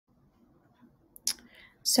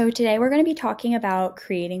So today we're going to be talking about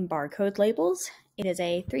creating barcode labels. It is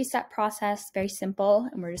a 3-step process, very simple,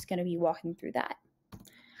 and we're just going to be walking through that.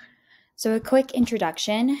 So a quick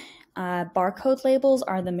introduction. Barcode labels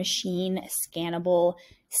are the machine scannable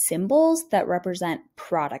symbols that represent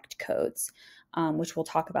product codes, which we'll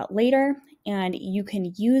talk about later. And you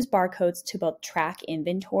can use barcodes to both track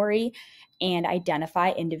inventory and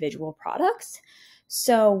identify individual products.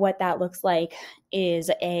 So what that looks like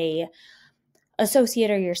is a associate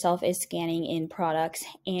or yourself is scanning in products,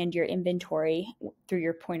 and your inventory through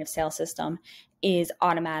your point of sale system is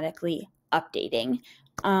automatically updating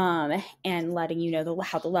and letting you know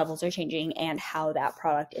how the levels are changing and how that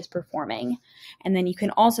product is performing. And then you can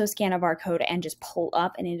also scan a barcode and just pull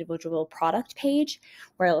up an individual product page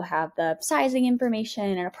where it'll have the sizing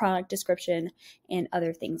information and a product description and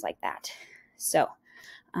other things like that. So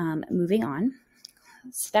moving on.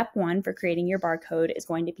 Step 1 for creating your barcode is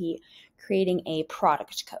going to be creating a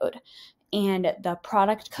product code. And the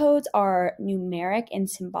product codes are numeric and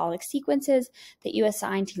symbolic sequences that you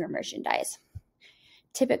assign to your merchandise.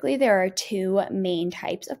 Typically, there are 2 main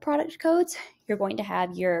types of product codes. You're going to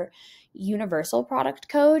have your universal product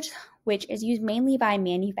code, which is used mainly by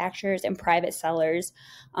manufacturers and private sellers,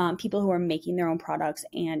 people who are making their own products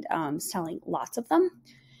and selling lots of them.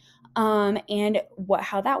 And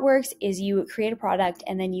how that works is you create a product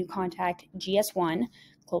and then you contact GS1,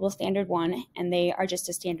 Global Standard 1, and they are just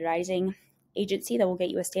a standardizing agency that will get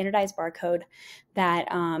you a standardized barcode that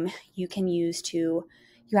you can use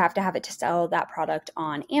you have to have it to sell that product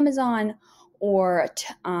on Amazon or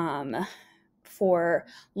for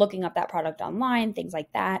looking up that product online, things like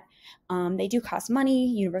that. They do cost money.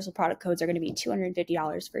 Universal product codes are going to be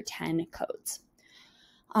 $250 for 10 codes.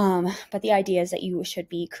 But the idea is that you should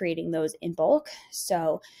be creating those in bulk.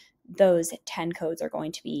 So those 10 codes are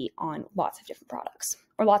going to be on lots of different products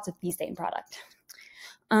or lots of the same product.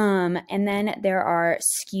 And then there are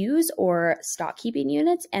SKUs or stock keeping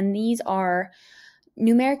units, and these are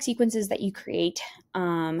numeric sequences that you create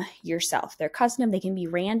yourself. They're custom. They can be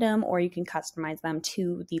random, or you can customize them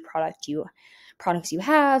to the products you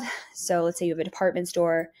have. So let's say you have a department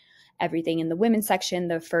store. Everything in the women's section,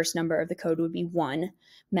 the first number of the code would be 1,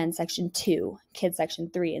 men's section 2, kids section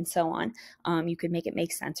 3, and so on. You could make it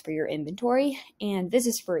make sense for your inventory, and this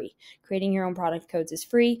is free. Creating your own product codes is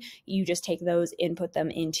free. You just take those, input them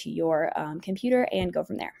into your computer, and go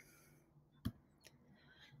from there.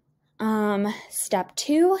 Step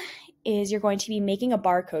 2 is you're going to be making a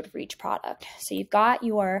barcode for each product. So you've got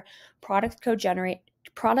your product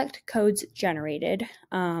codes generated,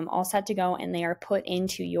 all set to go, and they are put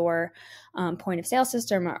into your point of sale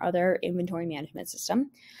system or other inventory management system.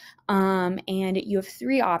 And you have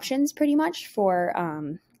 3 options pretty much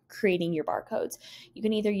for creating your barcodes. You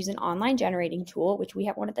can either use an online generating tool, which we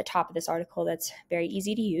have one at the top of this article that's very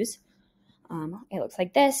easy to use. It looks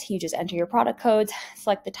like this. You just enter your product codes,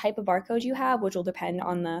 select the type of barcode you have, which will depend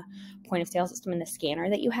on the point of sale system and the scanner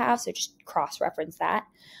that you have. So just cross-reference that,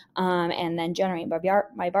 and then generate my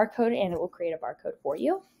barcode, and it will create a barcode for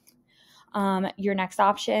you. Your next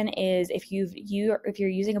option is if you're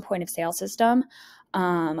using a point of sale system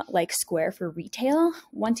like Square for retail.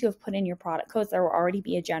 Once you have put in your product codes, there will already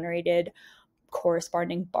be a generated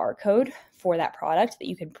corresponding barcode for that product that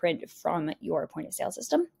you can print from your point of sale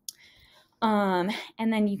system.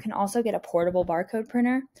 And then you can also get a portable barcode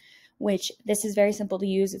printer, which this is very simple to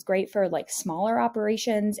use. It's great for like smaller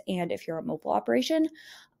operations and if you're a mobile operation.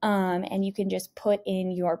 And you can just put in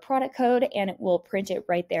your product code and it will print it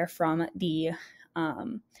right there from the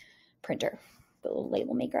printer, the little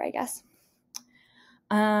label maker, I guess.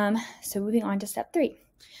 So moving on to step 3.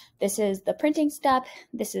 This is the printing step.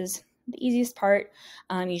 This is the easiest part.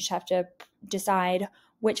 You just have to decide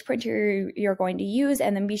which printer you're going to use,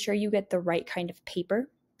 and then be sure you get the right kind of paper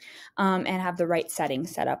and have the right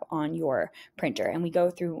settings set up on your printer. And we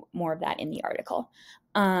go through more of that in the article.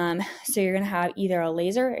 So you're going to have either a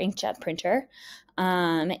laser or inkjet printer,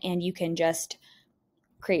 and you can just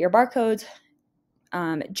create your barcodes,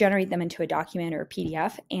 generate them into a document or a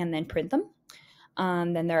PDF, and then print them.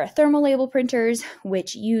 Then there are thermal label printers,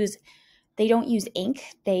 which they don't use ink.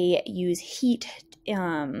 They use heat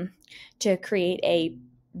to create a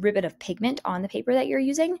ribbon of pigment on the paper that you're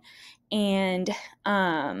using. And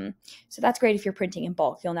so that's great if you're printing in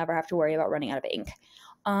bulk. You'll never have to worry about running out of ink.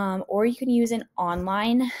 Or you can use an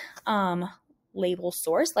online label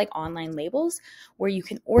source like Online Labels, where you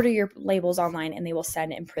can order your labels online and they will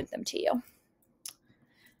send and print them to you.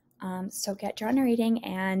 So get generating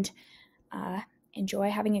and enjoy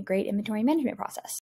having a great inventory management process.